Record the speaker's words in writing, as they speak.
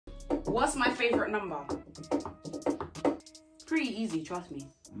What's my favourite number? Pretty easy, trust me.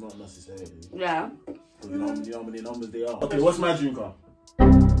 Not necessarily. Yeah. You know how many numbers they are. Okay, what's my dream car? Oh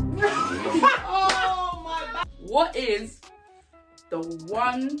my God. What is the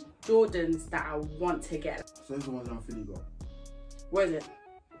one Jordans that I want to get? So those the ones I'm Philly got. What is it?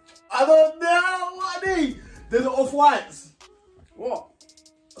 I don't know what are they? They're the off-whites. What?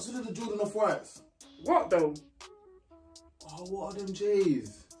 I said they're the Jordan off-whites. What though? Oh, what are them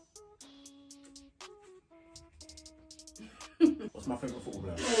J's? What's my favourite football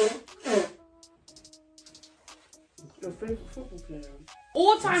player? Your favourite football player?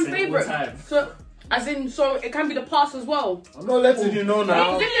 All-time favourite. All-time. So, as in, so it can be the past as well. I'm not letting you know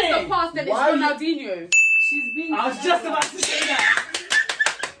now. If it's the past, then it's Ronaldinho. She's being. I was just about to say that.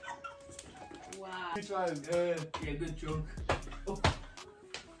 Wow. You trying? Yeah, good joke. Oh.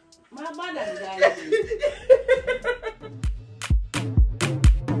 My mother died.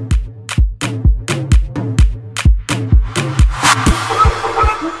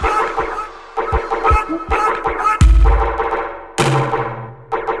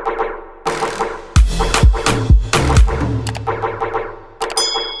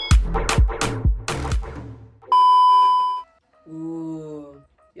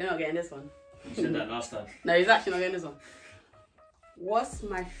 You're not getting this one. You said that last time. No, he's actually not getting this one. What's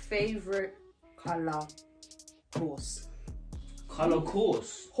my favourite colour horse? Colour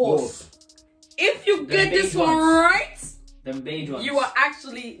course. Horse. If you The get this beige one ones. right, Them beige ones. you are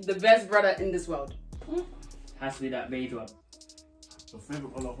actually the best brother in this world. Has to be that beige one. Your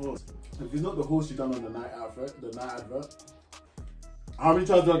favourite colour horse? If it's not the horse you done on the night advert. How many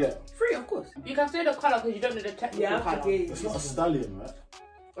tries do I get? 3, of course. You can say the colour because you don't know the technical colour. It's not a stallion, right?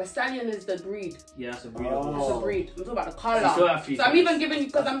 A stallion is the breed. Yeah, that's a breed. Oh. It's a breed. I'm talking about the You colour. still have three So I'm choices. even giving you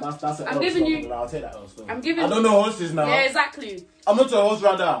because That's I'm giving you. I'll take that L still. I'm giving. I don't know horses now. Yeah, exactly. I'm not to a horse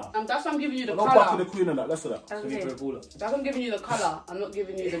right now. That's why I'm giving you the I'm not backing colour. the queen on that. Let's do that. That's So okay. you put a baller. That's why I'm giving you the colour. I'm not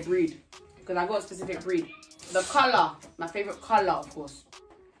giving you the breed because I got a specific breed. The colour, my favourite colour, of course.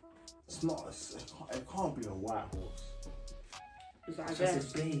 It's not. It can't be a white horse. Is that I That's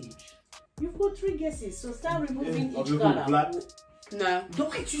guess? a beige. You've got 3 guesses, so start removing I'll each give you color. black. No.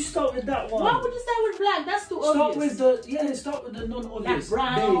 Why did you start with that one? Why would you start with black? That's too Start obvious. with the start with the like non-obvious.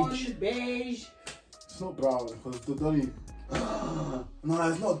 brown, Beige. beige. It's not brown because the Donny. No,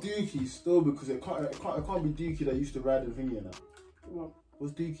 it's not Dookie still because it can't be Dookie that used to ride the thingy and that. What?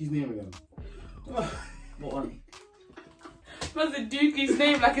 What's Dookie's name again? What one? What's the Dookie's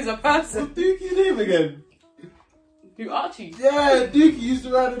name like he's a person? What's Dookie's name again? Who, Archie? Yeah, Dookie used to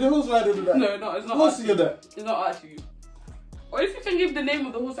ride the horse riding and that. No, no, it's not Horsey Archie. and that. It's not Archie. Or if you can give the name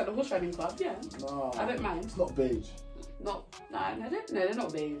of the horse at the horse riding club, yeah. No, I don't mind. It's not beige. No, they're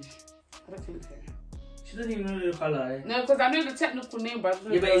not beige. I don't think so. She doesn't even know the colour. Eh? No, because I know the technical name, but I don't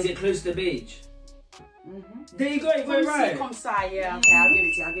know Yeah, but is it close to beige? There you go, you got it Come right. Come see, yeah, okay, I'll give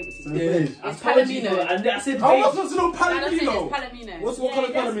it to you, I'll give it to you. Yeah. Yeah. Beige. I It's told you, Palomino. and I said How am I beige. supposed to know I don't think Palomino? it's Palomino. What colour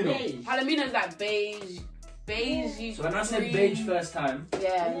that's Palomino? beige. Palomino's like beige. Beige. So when I said green. beige first time,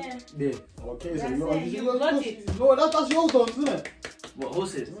 Yeah. yeah. Okay, so That's you're it, you got it. No, that's your done, isn't it? What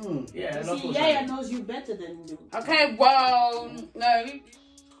horses? Yeah, I love See, horse Yaya riding. knows you better than you. Okay, well, no.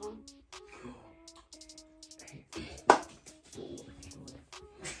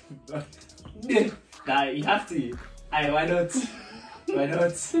 Guy, you have to. Aye, why not? Why not?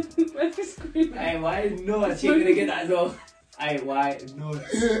 Where's the screen? Aye, why not? She ain't gonna get that as well. Aye, why not?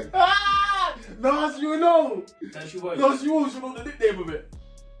 Ah! No, she will know. No, she won't. No, she won't. She will know the nickname of it.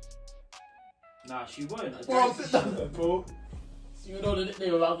 Nah, she won't. Bro, sit down, bro. She will know the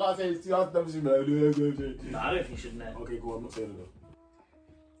nickname of it. I can't say it's too hard to never Nah, I don't think she should know. Okay, go on. I'm not saying it though.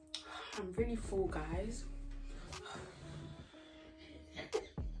 I'm really full, guys.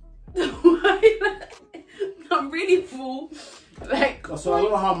 I'm really full. Like, So I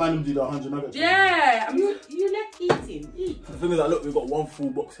don't know how man do the 100 nuggets. yeah. You let eating. Eat. The thing is, like, look, we've got one full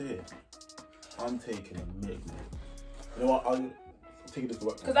box here. I'm taking a mid. You know what? I'm taking this to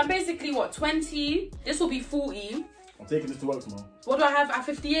work. Because I'm basically, what, 20? This will be 40. I'm taking this to work tomorrow. What do I have at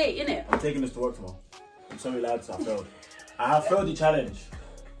 58, innit? I'm taking this to work tomorrow. I'm sorry, lads, I failed. I have failed the challenge.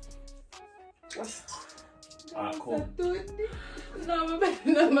 Alright, cool. No,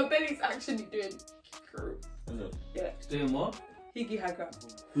 my belly's actually doing true. Is it? Yeah. It's doing what? Higgy hagger.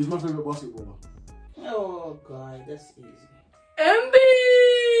 Who's my favourite basketballer? Oh God, that's easy. MB!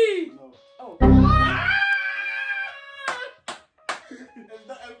 No. Oh.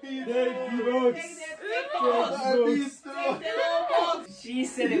 She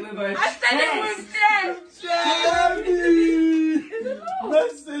said it with her I said it was dead! Jamie!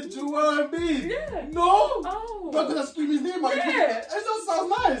 Message you what I mean? Yeah. No. Oh. Not because I scream his name out. Yeah. It just sounds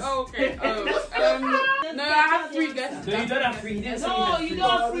nice. Oh, okay. No, I have 3 guesses. No, you don't have 3. You didn't say No, you you had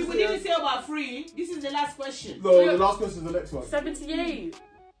don't have 3. free. We didn't say about free. This is the last question. No, the last question is the next one. 78.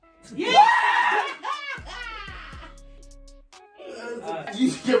 Yeah.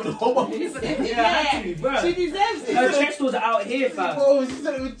 You give the whole one. Yeah, bro. She deserves it. Her chest was out here, fam. Oh, she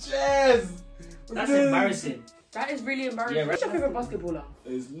said it with chairs. That's embarrassing. That is really embarrassing. Yeah, What's your favorite basketballer?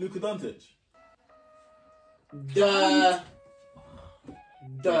 Is Luka Doncic?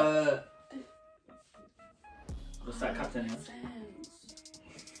 What's that, captain?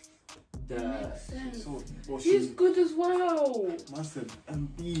 So, what He's she- good as well. Man said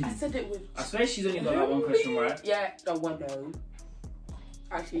Embiid. I said it with. I swear she's only got that one question right. Yeah, the one no.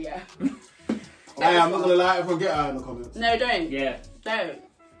 Actually, yeah. Hey, I'm not gonna lie, everyone get out in the comments. No, don't. Yeah. Don't.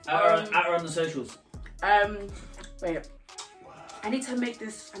 At her on the socials. Wait. I need to make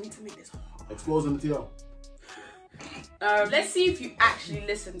this hard. Exposing the TL. Let's see if you actually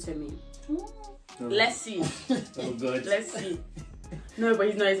listen to me. Let's see. Oh, good. Let's see. No, but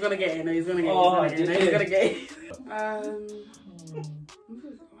he's gonna get it. No, he's gonna get it. Oh, He's gonna get it.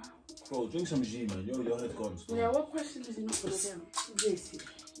 Bro, drink some G, man. Your head's gone. So. Yeah, what question is he not gonna get?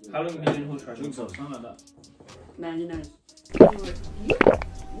 How long have you been doing horse riding? Drink some. Something like that. No, he knows.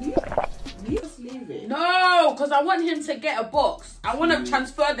 Just leave it. No, because I want him to get a box. I want to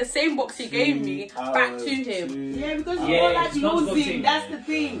transfer the same box he gave me back to him. Yeah, because you Yeah, don't like it's not losing. voting. That's the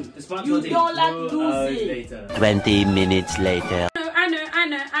thing. The sponsor You thing. don't like 2 hours losing. later. 20 minutes later. I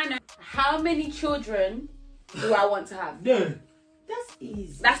know. How many children do I want to have? No. That's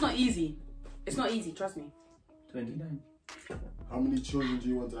easy. That's not easy. It's not easy, trust me. 29. How many children do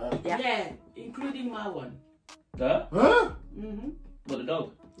you want to have? Yeah. Including my one. The? Huh? What, the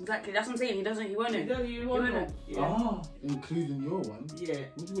dog? Exactly, that's what I'm saying. He won't know. You want won't know. one? Yeah. Oh. Including your one? Yeah.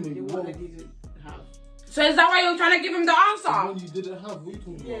 What do you mean? The What one that didn't have. So is that why you're trying to give him the the answer? one you didn't have? What are you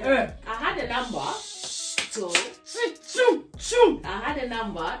talking about? Yeah. I had a number. So Shoot. I had a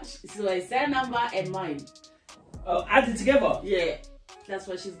number. So it's her number and mine. Oh, added together? Yeah. That's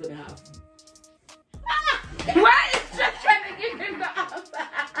what she's gonna have. Why is just trying to give him the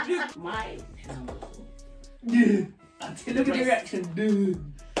answer? My number. Look at the reaction, dude.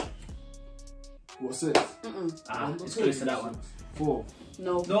 What, 6? Ah, it's close to that one. 4.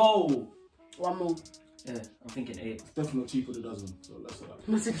 No. No. One more. Yeah, I'm thinking 8. It's definitely cheaper than a dozen, so less of that.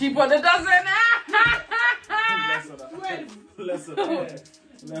 Must keep on the dozen. Less of that. Less of that.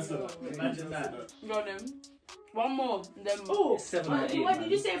 Less of that. Imagine that. Got him. One more. Then Oh, 7 or 8. what did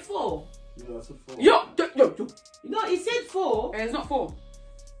you say? 4? Yeah, that's a 4. Yo. No, he said 4. It's not 4.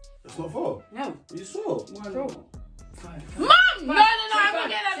 It's not 4. No. Are you sure? One Bro. more. 5. Mom! No, I'm not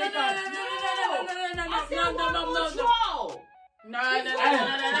getting that. I said one more trial.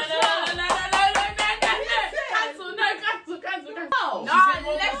 Cancel. No,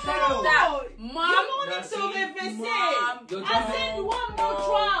 let's stop that. Mom, I said one more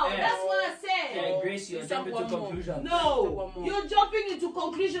trial. Yeah. That's what I said. Yeah, Grace, you're You said jumping to one more. conclusion. No, One more. you're jumping into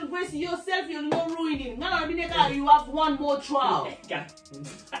conclusion, Gracie. Yourself, you're not ruining. You have one more trial. Nah,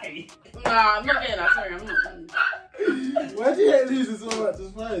 I'm not getting that. Sorry, I'm not. Why do you hate losing so much?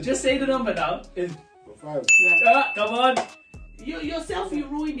 It's fine. Just say the number now. 5. Yeah. Come on. Yourself, you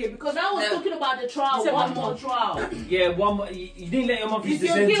ruined it because I was No. talking about the trial. You said One one more more. trial. Yeah, one more. You didn't let your mom finish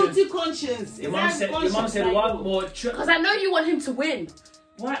It's the your sentence. guilty conscience. Your mom said one more. Because I know you want him to win.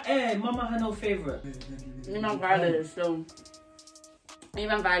 What? Mama had no favorite. Even violated, so.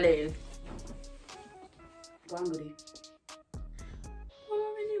 Even violated. Go on, goody.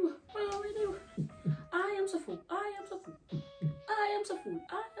 I am so full. Oh, I am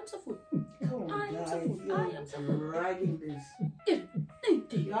so guys, full. you're I am so full. dragging this.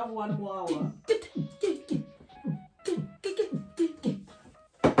 You have 1 more hour.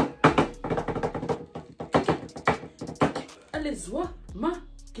 Allez-y, ma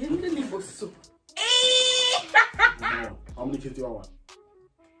gueule de bosso. How many kids do I want?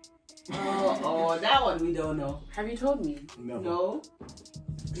 Oh, that one we don't know. Have you told me? Never. No.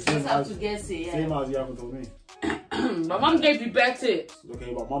 You Same just have as- to guess it. Same Yeah. as you haven't told me. My mum gave you better tips.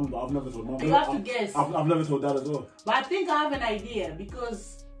 Okay, but mum, I've never told mum. You have to guess. I've never told dad as well. But I think I have an idea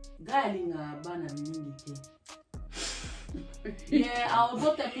because Guyliano bana mingi. Yeah, I'll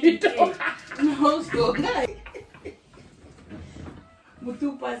go to mingi. No, so guy.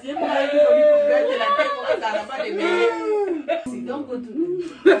 Mutu pasie pa hivi kwa gati la teko kana ba de me. Don't go to.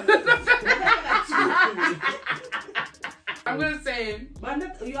 I'm gonna say But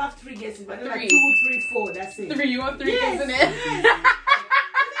not, you have 3 guesses, but like 2, 3. 3, 4. That's it. 3. You want 3 Yes, isn't it?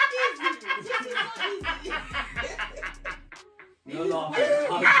 No laugh.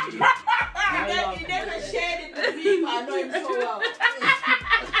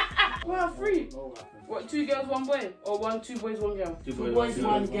 have 3. No happens. What, 2 girls, 1 boy? Or 2 boys, 1 girl? 2 Two boys,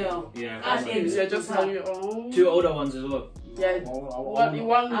 one girl. Yeah. And that's Yeah, it. just how you. Oh. 2 older ones as well. Yeah. I One, I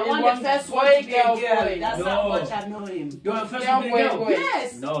want one the first one boy, to be a girl, girl. boy. That's No. how much I know him. You want first Girl, to be a boy, girl? boy.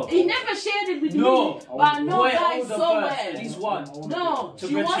 Yes. No. He never shared it with No. me. But I know Boy guys older so first, well. at least one. No, To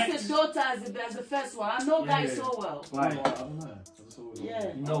she wants protect- his daughter as the first one. I know guys Yeah. so well. Why? I don't know. That's all.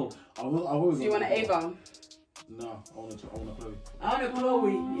 Yeah. No. I will. So you want an Ava? No, I want a Chloe. I want a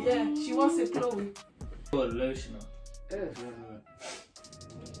Chloe. Yeah, she wants a Chloe. Oh, lotion. Ugh.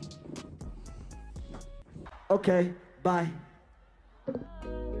 Okay, bye.